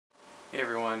Hey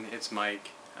everyone, it's Mike.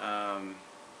 Trying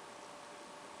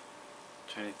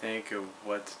to think of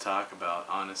what to talk about.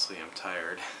 Honestly, I'm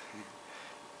tired.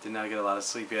 Did not get a lot of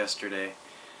sleep yesterday.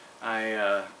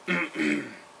 I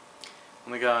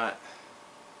only got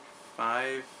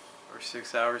 5 or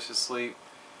 6 hours of sleep,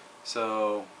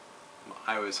 so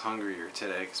I was hungrier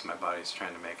today because my body's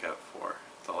trying to make up for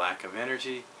the lack of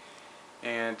energy,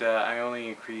 and I only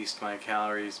increased my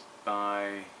calories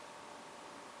by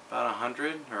about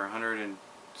 100 or 100 and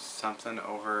something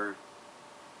over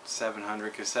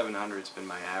 700, because 700's been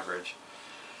my average,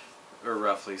 or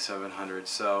roughly 700.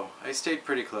 So I stayed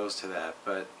pretty close to that,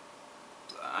 but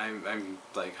I'm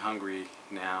like hungry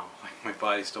now. Like my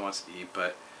body still wants to eat,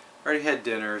 but I already had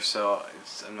dinner, so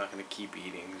I'm not going to keep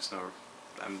eating.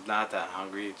 I'm not that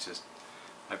hungry. It's just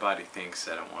my body thinks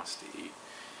that it wants to eat,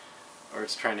 or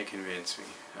it's trying to convince me.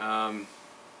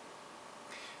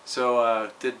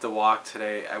 So did the walk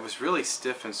today. I was really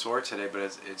stiff and sore today, but I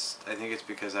think it's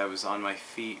because I was on my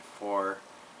feet for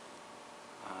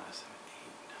 7, 8,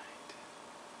 9, 10,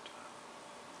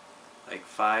 12, like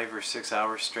 5 or 6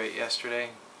 hours straight yesterday,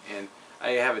 and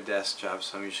I have a desk job,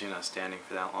 so I'm usually not standing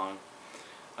for that long.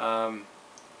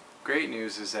 Great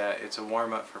news is that it's a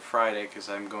warm-up for Friday, because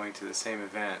I'm going to the same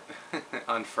event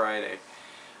on Friday,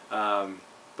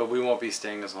 but we won't be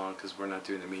staying as long because we're not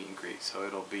doing the meet and greet, so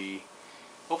it'll be,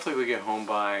 hopefully we get home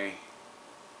by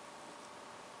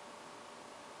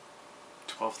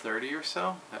 12:30 or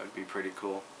so. That would be pretty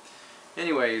cool.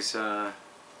 Anyways, so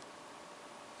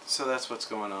that's what's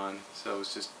going on. So I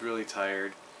was just really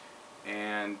tired,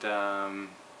 and I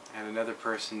had another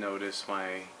person notice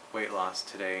my weight loss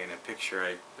today in a picture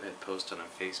I had posted on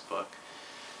Facebook.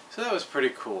 So that was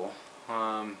pretty cool.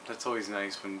 That's always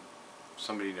nice when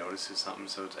somebody notices something,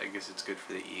 so I guess it's good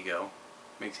for the ego.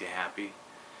 Makes you happy.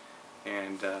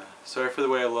 And sorry for the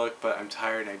way I look, but I'm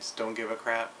tired and I just don't give a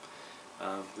crap.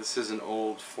 This is an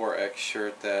old 4X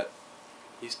shirt that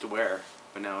I used to wear,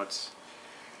 but now it's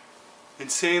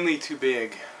insanely too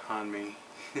big on me,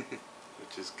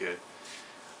 which is good.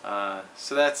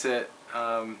 So that's it.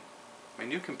 My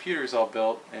new computer's all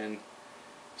built and I'm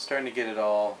starting to get it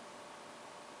all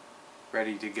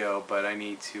ready to go, but I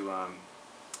need to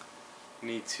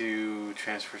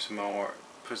transfer some more,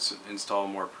 install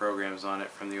more programs on it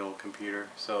from the old computer.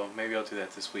 So maybe I'll do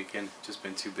that this weekend. Just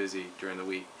been too busy during the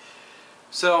week.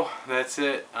 So that's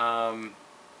it.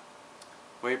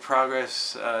 Weight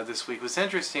progress this week was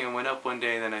interesting. I went up one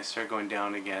day, then I started going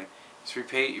down again. It's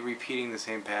repeating the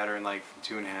same pattern like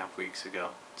from 2.5 weeks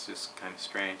ago. It's just kind of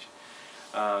strange.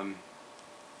 So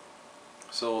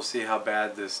we'll see how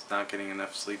bad this not getting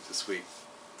enough sleep this week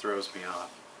throws me off.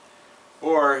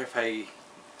 Or if I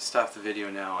stop the video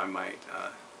now, I might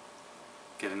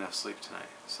get enough sleep tonight.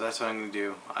 So that's what I'm going to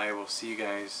do. I will see you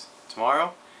guys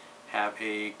tomorrow. Have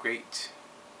a great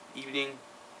evening.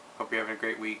 Hope you're having a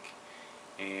great week.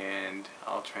 And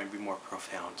I'll try and be more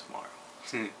profound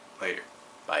tomorrow. Later.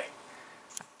 Bye.